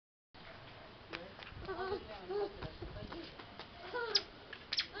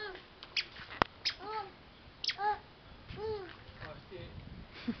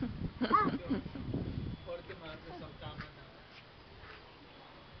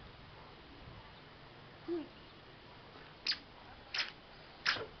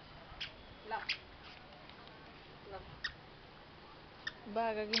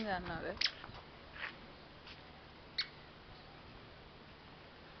बाघा किन जान्न रे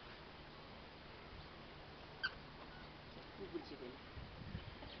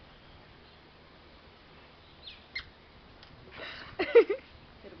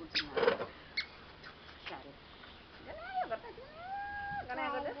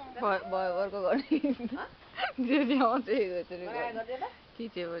भयभरको गर्ने जे आउँछ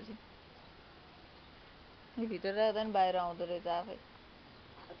खिचेपछि भित्र राख्दा नि बाहिर आउँदो रहेछ आफै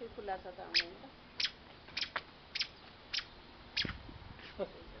खुल्ला छ त आउँदैन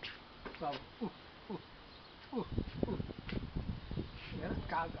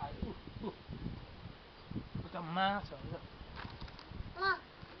त माछ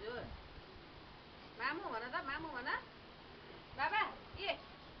मामु भन त मामु भन बाबा के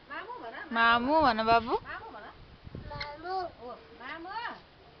मामु भन मामु भन बाबु मामु भन मामु ओ मामु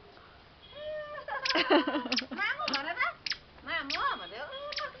मामु भन त मामु भन्यो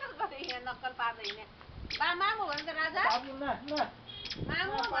यहाँ नक्कल पार्दै हिँड्ने बा मामु भन त राजा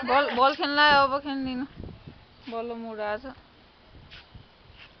मामु भन बल खेल्न आयो अब खेल्दिन बल्ल मुड आछ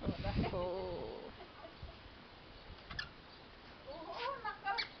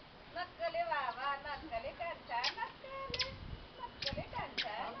नक्कले बाबा नक्कले कान्छ नक्कले कान्छ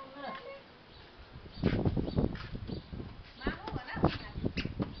मामु भन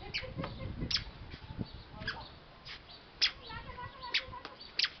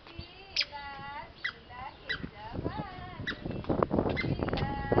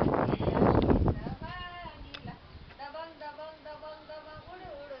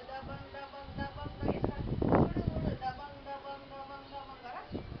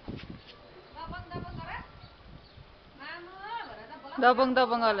दबङ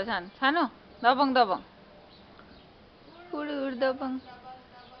दबङ होला सानो दबङ दबङ उड उड दबङ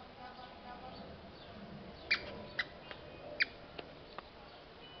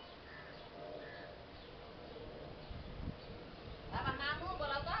बाबा मामु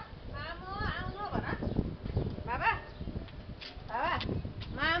बोलाउ त मामु आउनु भन बाबा बाबा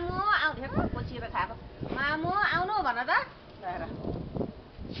मामु आउ हेर पछिएर खाएको मामु आउनु भन त हेर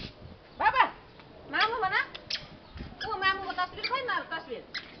बाबा मामु भन ऊ मामुको तस्बिर खोइ न तस्बिर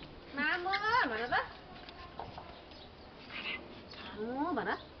मामु भन त मामु भन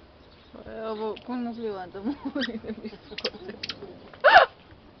अब कुन मुखले भन्छ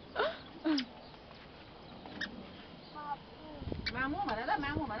मामु भन त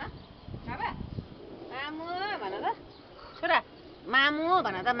मामु भन बाबा मामु भन त छोरा मामु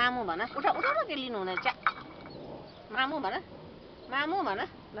भन त मामु भन उठ उठ न के लिनु हुँदैन च्या मामु भन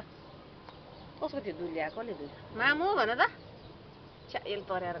ल कसको थियो दुध ल्याएको कसले दुध मामु भन त च्या यसले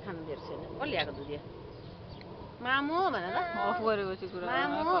तर्याएर खानु दिएको छैन कसले ल्याएको दुध मामु भन त अफ गरेपछि कुरा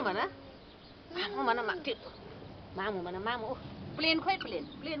मामु भन मामु भन मामु भन मामु प्लेन खोइ प्लेन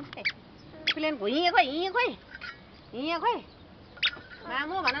हिँडे खोइ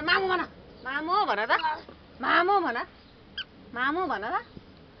मामु भन मामु भन त मामु भन त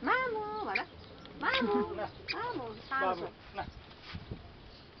मामु सानो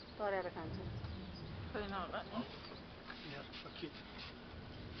तरेर खान्छ छैन होला नि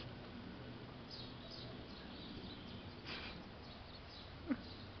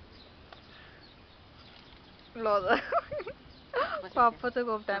ल पापा चाहिँ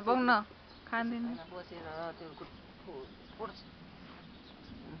गोप्टा बग्न खाँदैन बसेर त्यो फोड्छ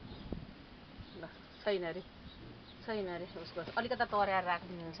ल छैन रे उसको अलिकता तर्याएर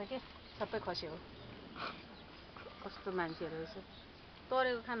राखिदिनुहुन्छ के सबै खस्यो कस्तो मान्छेहरू रहेछ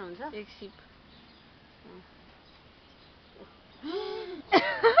तरेको खानुहुन्छ एक सिप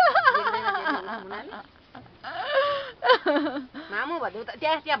मामु भन्दै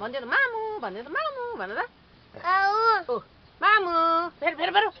त्यहाँ भन्दै मामु भन्दै मामु भन त मामु फेरि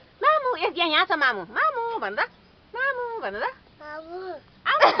मामु यहाँ छ मामु भन त मामु भन त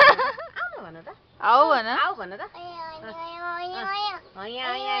आउनु भन त आऊ भन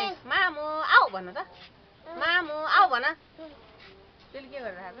मामु आऊ भन त मामु आऊ भन त्यसले के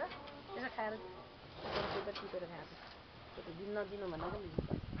गरेर खाएको त्यसो खाएर टिपेर खाएको नदिनु भनेर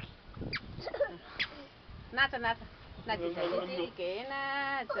नाच नाचिन्छ झिल्के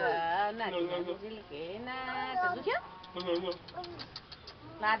नाच झिल्के नाच दुख्यो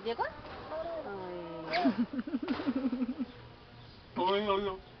लादिएको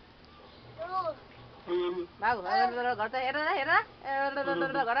बाबु घर त हेर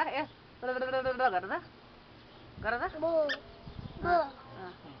गर त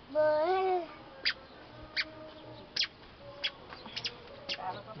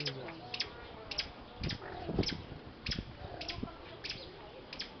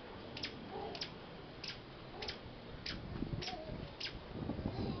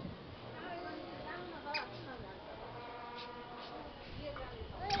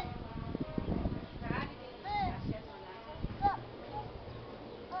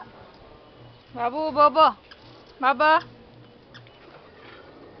बाबु बाबा बाबा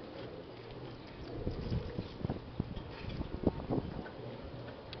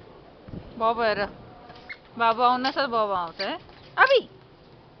बाबा हेर बाबा आउन साथ बाबा आउँछ है अबि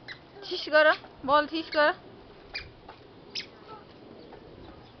थिस गर बल थिस गर